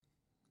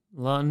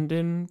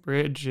London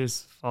Bridge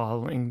is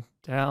falling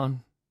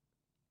down.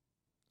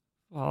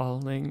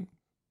 Falling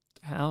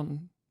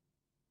down.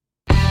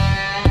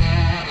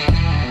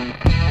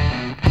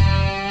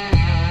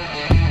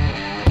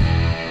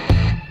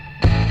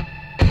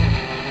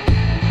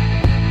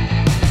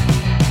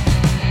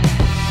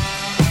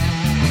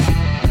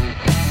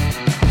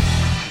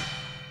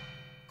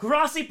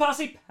 Grossi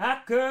Posse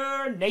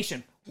Packer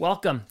Nation.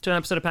 Welcome to an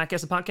episode of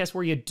Packcast, a podcast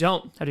where you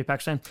don't have to be a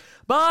Packers fan,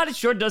 but it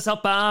sure does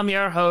help. I'm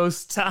your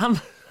host, Tom.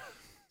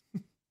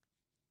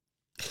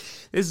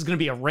 This is going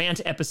to be a rant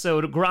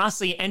episode,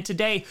 Grossi, and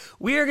today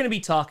we are going to be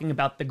talking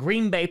about the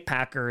Green Bay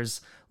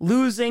Packers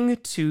losing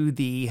to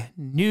the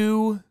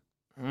New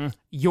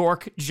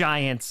York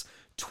Giants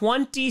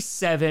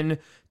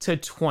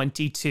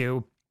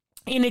 27-22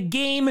 in a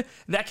game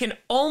that can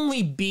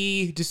only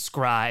be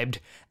described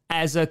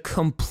as a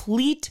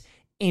complete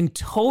and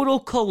total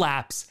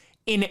collapse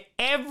in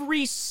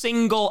every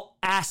single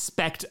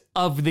aspect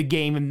of the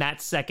game in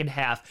that second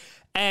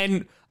half.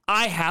 And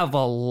I have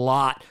a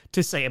lot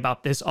to say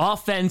about this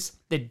offense,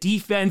 the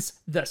defense,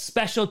 the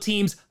special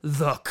teams,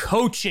 the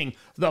coaching,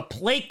 the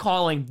play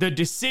calling, the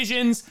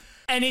decisions.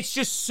 And it's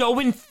just so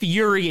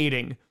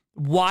infuriating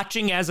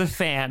watching as a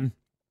fan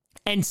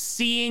and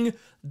seeing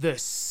the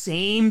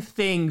same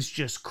things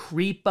just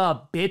creep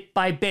up bit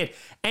by bit.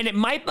 And it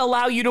might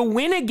allow you to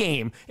win a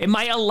game. It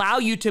might allow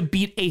you to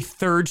beat a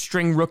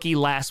third-string rookie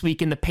last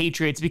week in the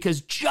Patriots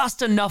because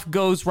just enough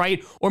goes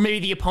right, or maybe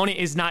the opponent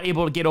is not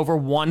able to get over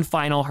one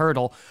final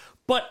hurdle.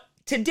 But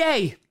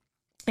today,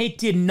 it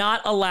did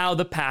not allow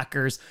the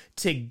Packers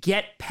to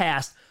get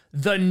past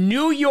the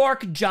New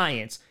York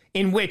Giants,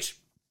 in which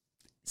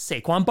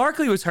Saquon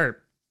Barkley was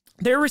hurt.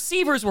 Their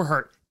receivers were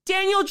hurt.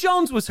 Daniel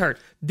Jones was hurt.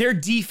 Their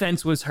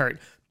defense was hurt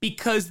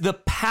because the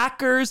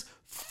Packers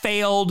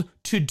failed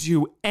to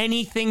do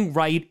anything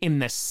right in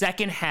the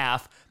second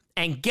half.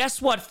 And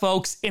guess what,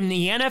 folks? In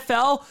the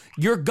NFL,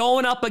 you're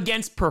going up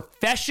against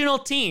professional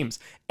teams.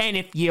 And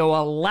if you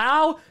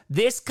allow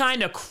this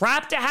kind of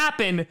crap to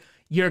happen,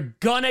 you're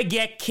gonna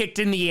get kicked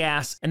in the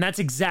ass. And that's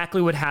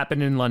exactly what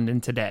happened in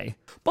London today.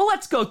 But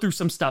let's go through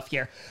some stuff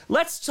here.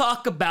 Let's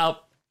talk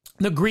about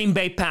the Green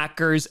Bay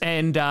Packers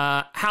and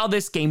how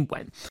this game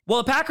went.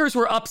 Well, the Packers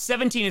were up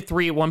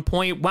 17-3 at one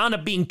point, wound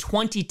up being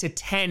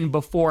 20-10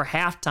 before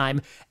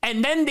halftime,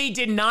 and then they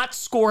did not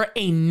score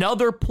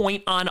another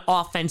point on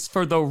offense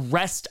for the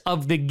rest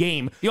of the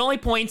game. The only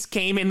points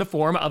came in the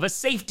form of a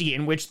safety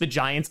in which the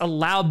Giants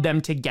allowed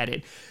them to get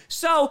it.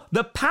 So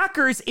the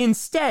Packers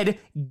instead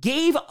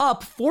gave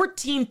up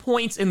 14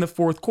 points in the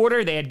fourth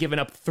quarter. They had given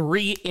up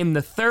 3 in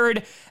the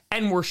third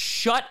and were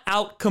shut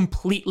out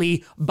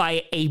completely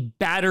by a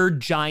battered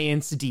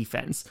Giants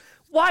defense.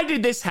 Why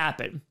did this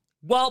happen?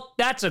 Well,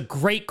 that's a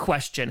great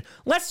question.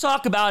 Let's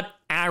talk about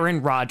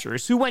Aaron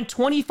Rodgers, who went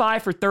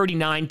 25 for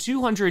 39,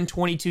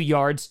 222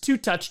 yards, 2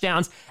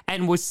 touchdowns,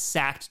 and was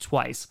sacked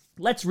twice.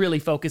 Let's really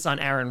focus on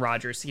Aaron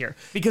Rodgers here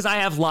because I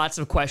have lots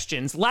of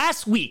questions.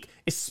 Last week,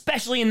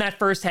 especially in that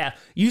first half,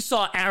 you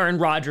saw Aaron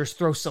Rodgers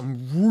throw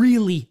some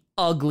really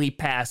ugly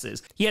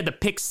passes. He had the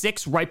pick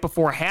 6 right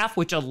before half,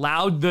 which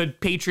allowed the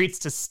Patriots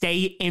to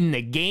stay in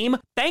the game.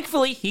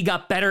 Thankfully, he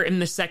got better in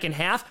the second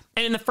half.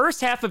 And in the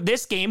first half of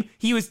this game,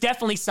 he was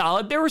definitely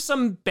solid. There were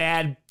some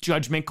bad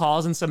judgment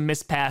calls and some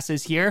missed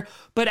passes here.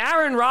 But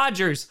Aaron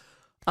Rodgers,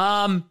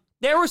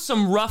 there were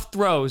some rough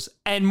throws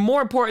and,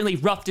 more importantly,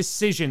 rough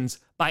decisions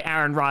by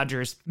Aaron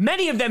Rodgers.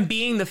 Many of them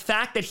being the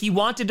fact that he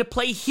wanted to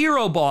play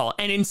hero ball,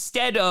 and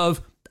instead of,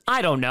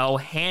 I don't know,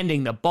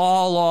 handing the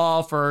ball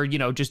off or,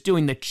 just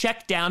doing the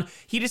check down,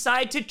 he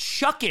decided to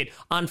chuck it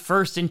on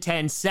 1st and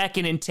 10,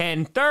 2nd and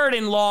 10, 3rd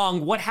and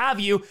long, what have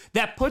you,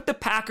 that put the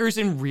Packers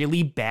in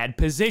really bad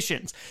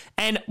positions.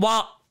 And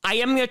while I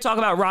am going to talk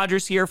about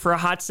Rodgers here for a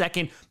hot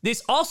second,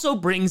 this also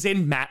brings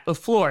in Matt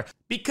LaFleur,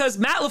 because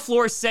Matt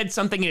LaFleur said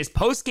something in his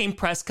post-game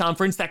press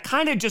conference that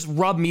kind of just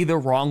rubbed me the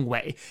wrong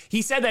way.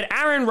 He said that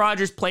Aaron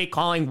Rodgers' play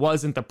calling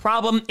wasn't the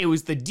problem. It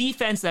was the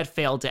defense that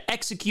failed to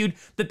execute,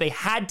 that they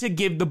had to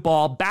give the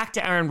ball back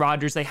to Aaron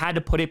Rodgers. They had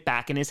to put it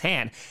back in his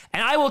hand.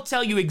 And I will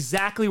tell you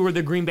exactly where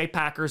the Green Bay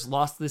Packers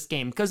lost this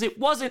game, because it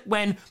wasn't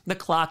when the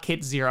clock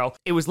hit 0.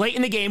 It was late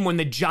in the game when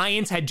the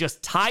Giants had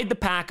just tied the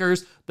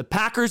Packers. The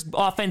Packers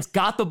offense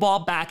got the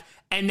ball back,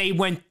 and they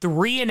went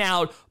 3 and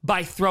out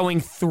by throwing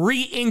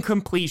 3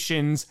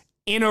 incompletions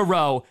in a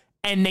row,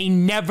 and they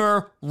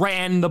never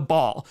ran the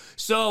ball.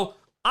 So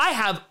I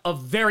have a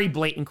very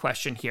blatant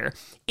question here.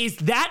 Is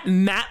that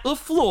Matt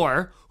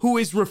LaFleur who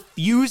is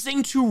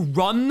refusing to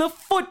run the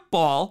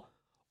football,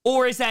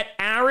 or is that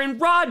Aaron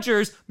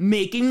Rodgers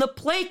making the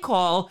play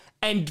call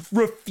and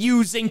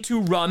refusing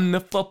to run the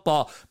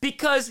football?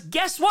 Because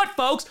guess what,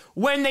 folks?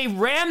 When they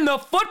ran the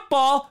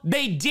football,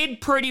 they did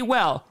pretty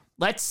well.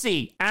 Let's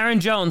see. Aaron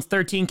Jones,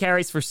 13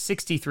 carries for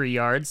 63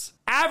 yards,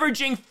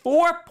 averaging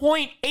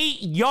 4.8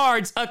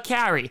 yards a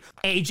carry.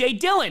 A.J.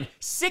 Dillon,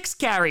 6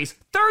 carries,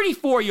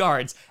 34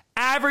 yards,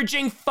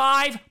 averaging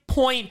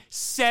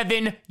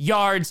 5.7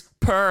 yards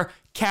per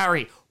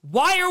carry.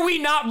 Why are we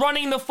not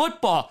running the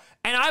football?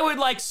 And I would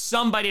like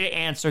somebody to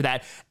answer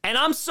that. And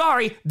I'm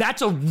sorry,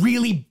 that's a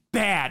really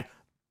bad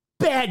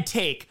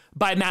take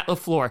by Matt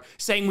LaFleur,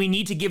 saying we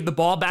need to give the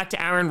ball back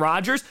to Aaron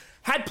Rodgers.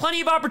 Had plenty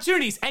of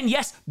opportunities. And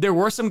yes, there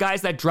were some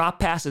guys that dropped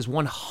passes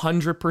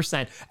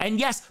 100%. And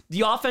yes,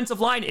 the offensive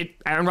line,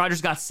 Aaron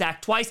Rodgers got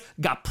sacked twice,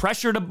 got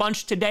pressured a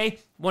bunch today,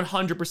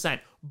 100%.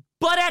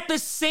 But at the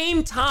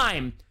same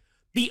time,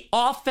 the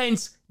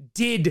offense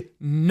did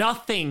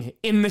nothing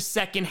in the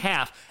second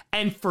half.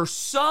 And for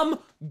some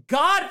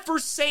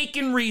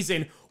godforsaken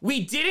reason,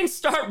 we didn't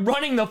start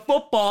running the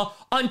football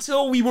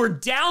until we were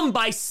down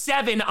by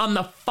 7 on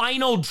the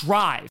final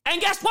drive.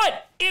 And guess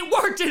what? It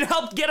worked. It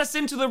helped get us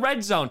into the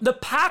red zone. The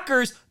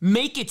Packers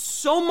make it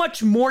so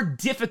much more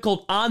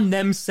difficult on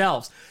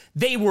themselves.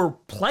 They were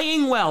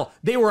playing well.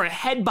 They were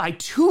ahead by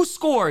 2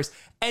 scores,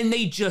 and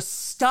they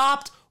just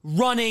stopped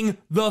running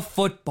the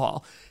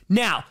football.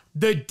 Now,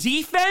 the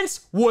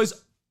defense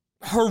was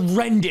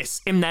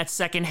horrendous in that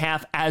second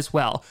half as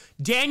well.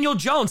 Daniel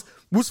Jones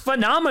was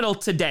phenomenal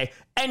today.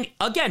 And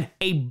again,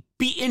 a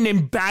beaten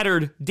and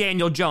battered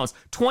Daniel Jones.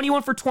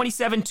 21 for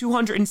 27,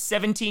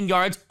 217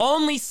 yards,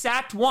 only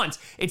sacked once.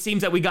 It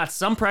seems that we got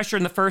some pressure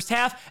in the first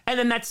half, and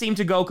then that seemed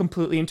to go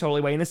completely and totally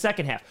away in the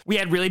second half. We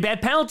had really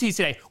bad penalties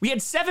today. We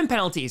had 7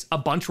 penalties. A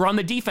bunch were on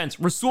the defense.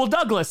 Rasul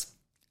Douglas,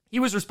 he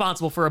was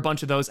responsible for a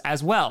bunch of those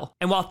as well.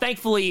 And while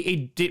thankfully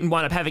it didn't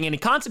wind up having any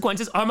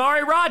consequences,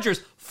 Amari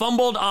Rodgers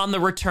fumbled on the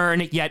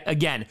return yet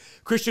again.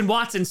 Christian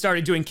Watson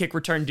started doing kick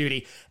return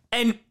duty.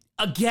 And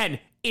again,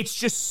 it's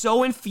just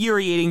so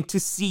infuriating to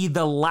see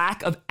the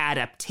lack of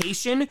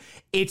adaptation.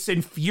 It's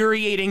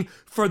infuriating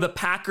for the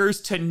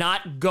Packers to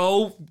not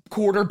go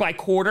quarter by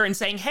quarter and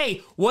saying,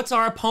 hey, what's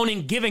our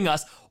opponent giving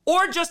us?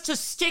 Or just to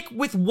stick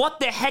with what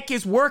the heck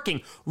is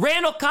working.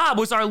 Randall Cobb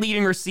was our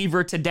leading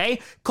receiver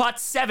today, caught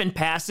 7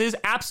 passes,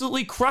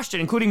 absolutely crushed it,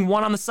 including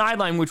one on the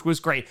sideline, which was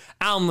great.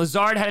 Allen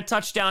Lazard had a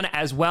touchdown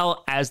as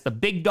well as the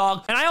big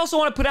dog. And I also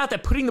want to put out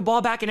that putting the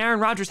ball back in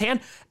Aaron Rodgers' hand,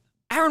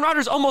 Aaron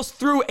Rodgers almost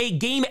threw a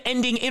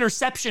game-ending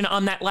interception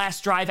on that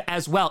last drive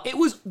as well. It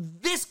was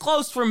this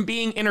close from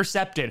being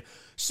intercepted.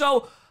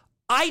 So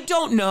I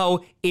don't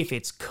know if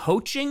it's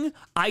coaching.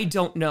 I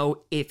don't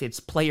know if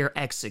it's player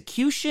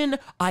execution.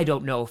 I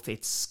don't know if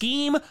it's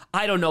scheme.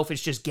 I don't know if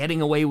it's just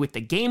getting away with the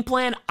game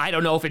plan. I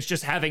don't know if it's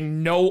just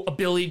having no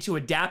ability to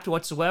adapt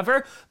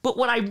whatsoever. But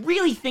what I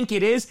really think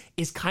it is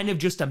kind of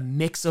just a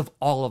mix of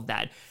all of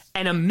that.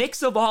 And a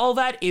mix of all of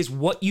that is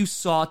what you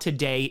saw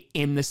today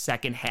in the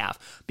second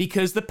half.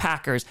 Because the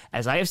Packers,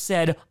 as I have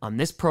said on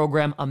this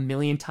program a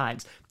million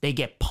times, they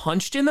get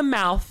punched in the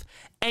mouth,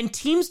 and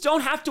teams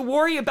don't have to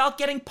worry about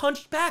getting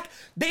punched back.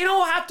 They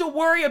don't have to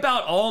worry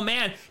about, oh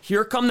man,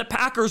 here come the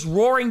Packers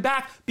roaring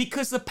back,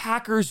 because the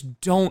Packers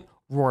don't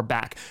roar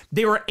back.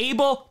 They were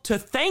able to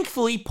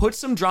thankfully put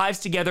some drives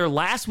together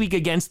last week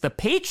against the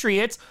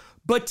Patriots,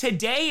 but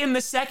today in the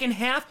second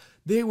half,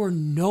 they were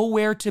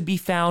nowhere to be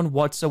found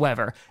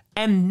whatsoever.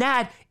 And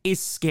that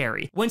is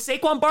scary. When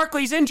Saquon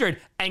Barkley's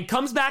injured and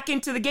comes back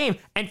into the game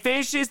and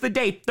finishes the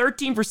day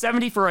 13 for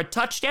 70 for a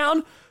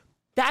touchdown,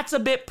 that's a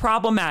bit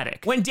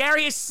problematic. When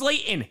Darius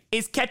Slayton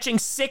is catching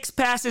 6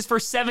 passes for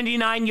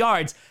 79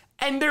 yards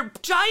and their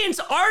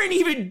Giants aren't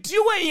even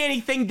doing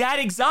anything that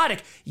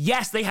exotic.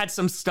 Yes, they had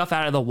some stuff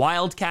out of the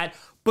Wildcat,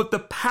 but the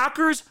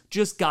Packers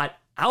just got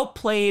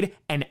outplayed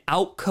and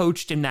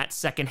outcoached in that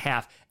second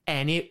half,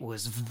 and it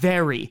was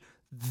very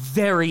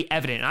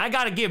evident. And I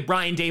got to give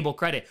Brian Daboll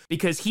credit,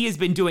 because he has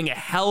been doing a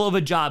hell of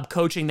a job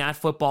coaching that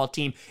football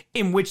team,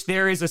 in which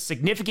there is a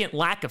significant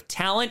lack of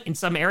talent in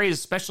some areas,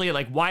 especially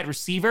like wide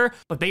receiver,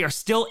 but they are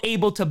still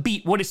able to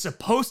beat what is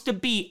supposed to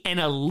be an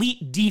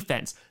elite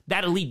defense.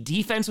 That elite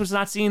defense was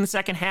not seen in the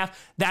second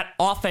half. That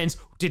offense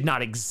did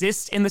not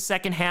exist in the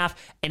second half.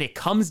 And it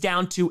comes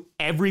down to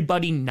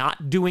everybody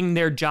not doing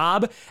their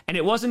job. And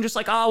it wasn't just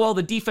like, oh, well,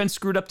 the defense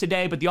screwed up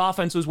today, but the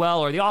offense was well,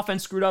 or the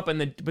offense screwed up but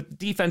the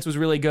defense was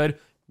really good.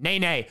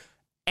 Nay.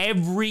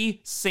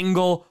 Every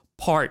single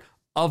part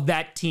of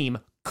that team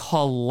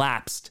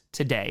collapsed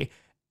today,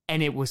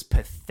 and it was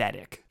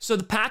pathetic. So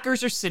the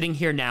Packers are sitting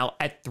here now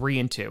at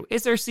 3-2.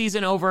 Is their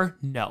season over?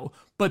 No.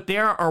 But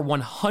there are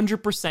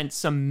 100%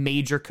 some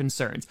major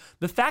concerns.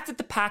 The fact that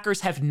the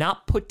Packers have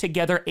not put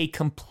together a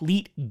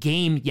complete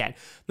game yet.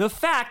 The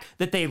fact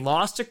that they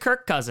lost to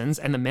Kirk Cousins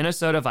and the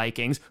Minnesota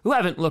Vikings, who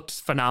haven't looked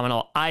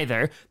phenomenal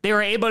either. They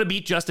were able to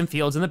beat Justin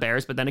Fields and the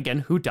Bears, but then again,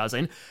 who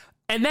doesn't?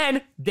 And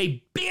then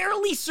they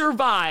barely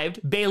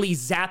survived Bailey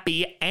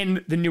Zappi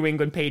and the New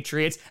England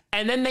Patriots.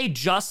 And then they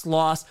just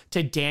lost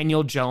to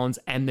Daniel Jones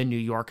and the New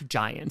York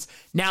Giants.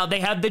 Now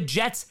they have the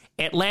Jets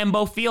at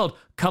Lambeau Field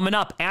coming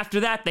up. After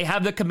that, they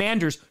have the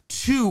Commanders.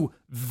 2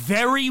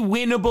 very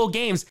winnable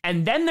games.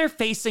 And then they're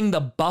facing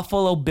the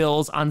Buffalo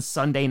Bills on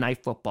Sunday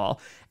Night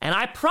Football. And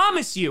I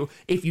promise you,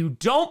 if you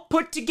don't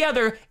put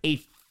together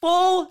a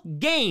full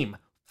game,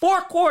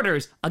 4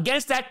 quarters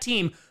against that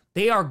team,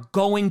 they are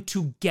going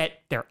to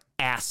get their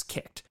ass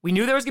kicked. We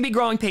knew there was going to be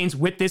growing pains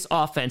with this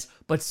offense,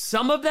 but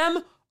some of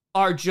them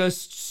are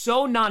just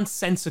so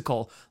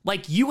nonsensical.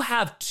 Like, you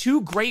have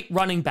two great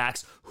running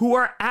backs who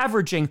are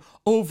averaging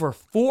over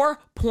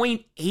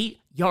 4.8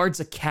 yards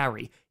a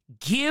carry.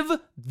 Give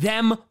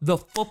them the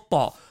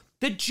football.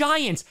 The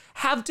Giants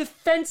have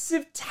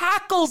defensive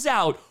tackles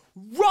out.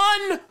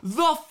 Run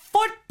the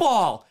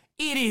football.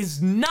 It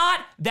is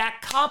not that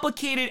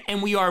complicated,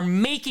 and we are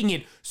making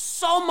it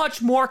so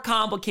much more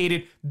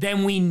complicated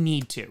than we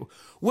need to.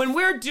 When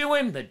we're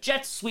doing the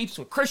jet sweeps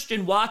with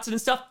Christian Watson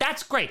and stuff,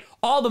 that's great.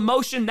 All the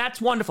motion,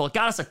 that's wonderful. It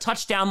got us a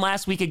touchdown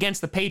last week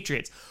against the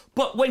Patriots.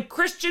 But when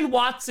Christian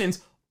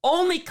Watson's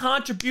only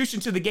contribution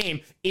to the game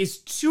is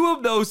two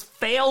of those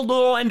failed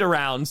little end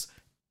arounds,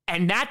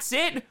 and that's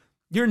it,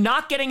 you're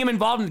not getting him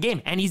involved in the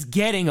game, and he's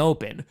getting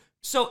open.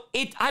 So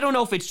I don't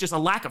know if it's just a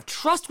lack of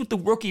trust with the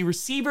rookie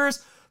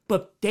receivers,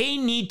 but they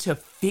need to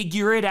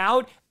figure it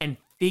out and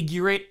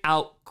figure it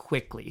out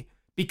quickly,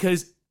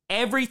 because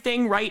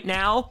everything right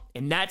now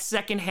in that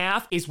second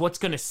half is what's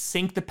going to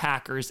sink the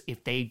Packers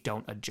if they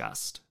don't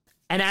adjust.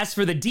 And as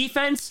for the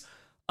defense,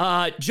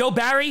 Joe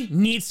Barry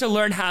needs to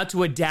learn how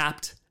to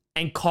adapt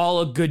and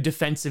call a good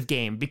defensive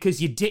game,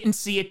 because you didn't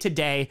see it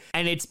today,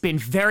 and it's been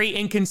very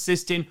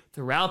inconsistent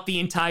throughout the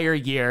entire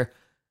year,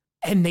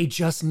 and they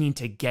just need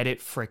to get it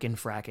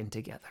fracking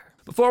together.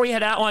 Before we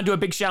head out, I want to do a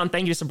big shout and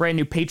thank you to some brand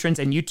new patrons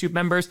and YouTube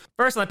members.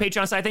 First, on the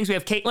Patreon side of things, we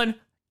have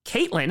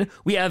Caitlin,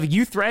 we have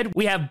Youthred,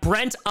 we have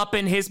Brent up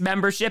in his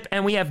membership,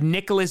 and we have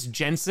Nicholas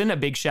Jensen. A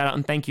big shout out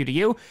and thank you to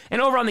you.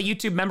 And over on the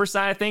YouTube member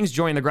side of things,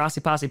 join the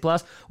Grossi Posse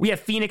Plus, we have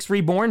Phoenix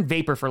Reborn,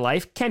 Vapor for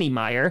Life, Kenny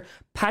Meyer,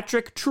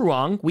 Patrick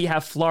Truong, we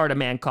have Florida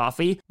Man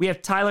Coffee, we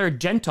have Tyler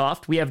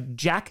Gentoft, we have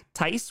Jack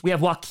Tice, we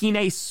have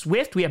Joaquine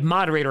Swift, we have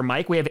Moderator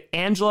Mike, we have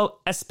Angelo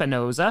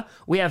Espinoza,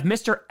 we have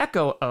Mr.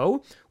 Echo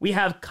O, we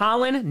have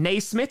Colin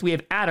Naismith, we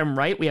have Adam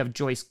Wright, we have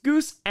Joyce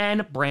Goose,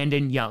 and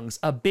Brandon Youngs.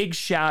 A big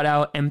shout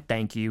out and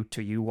thank you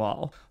to you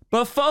all.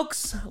 But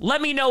folks,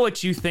 let me know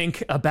what you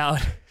think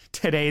about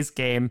today's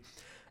game.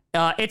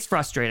 It's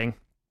frustrating.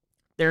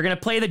 They're going to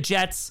play the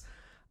Jets.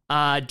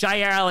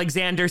 Jair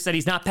Alexander said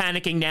he's not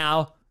panicking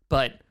now,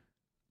 but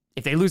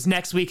if they lose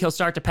next week, he'll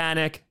start to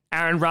panic.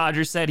 Aaron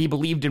Rodgers said he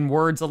believed in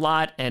words a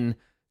lot and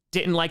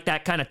didn't like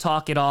that kind of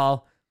talk at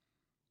all.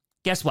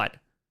 Guess what?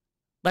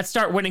 Let's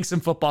start winning some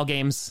football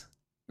games,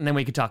 and then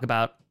we can talk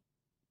about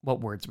what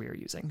words we are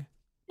using.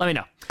 Let me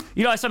know.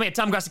 You know, I saw me at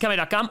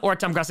TomGrossiComedy.com or at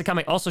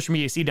TomGrossiComedy, all social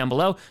media you see down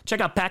below.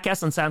 Check out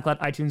podcasts on SoundCloud,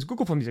 iTunes,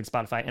 Google Play Music,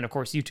 Spotify, and of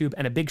course, YouTube.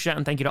 And a big shout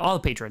and thank you to all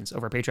the patrons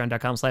over at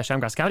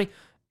patreon.com/TomGrossiComedy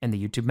and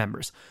the YouTube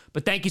members.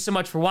 But thank you so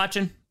much for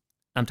watching.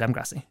 I'm Tom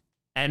Grossi.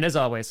 And as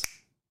always,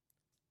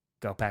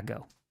 go Pack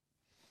Go.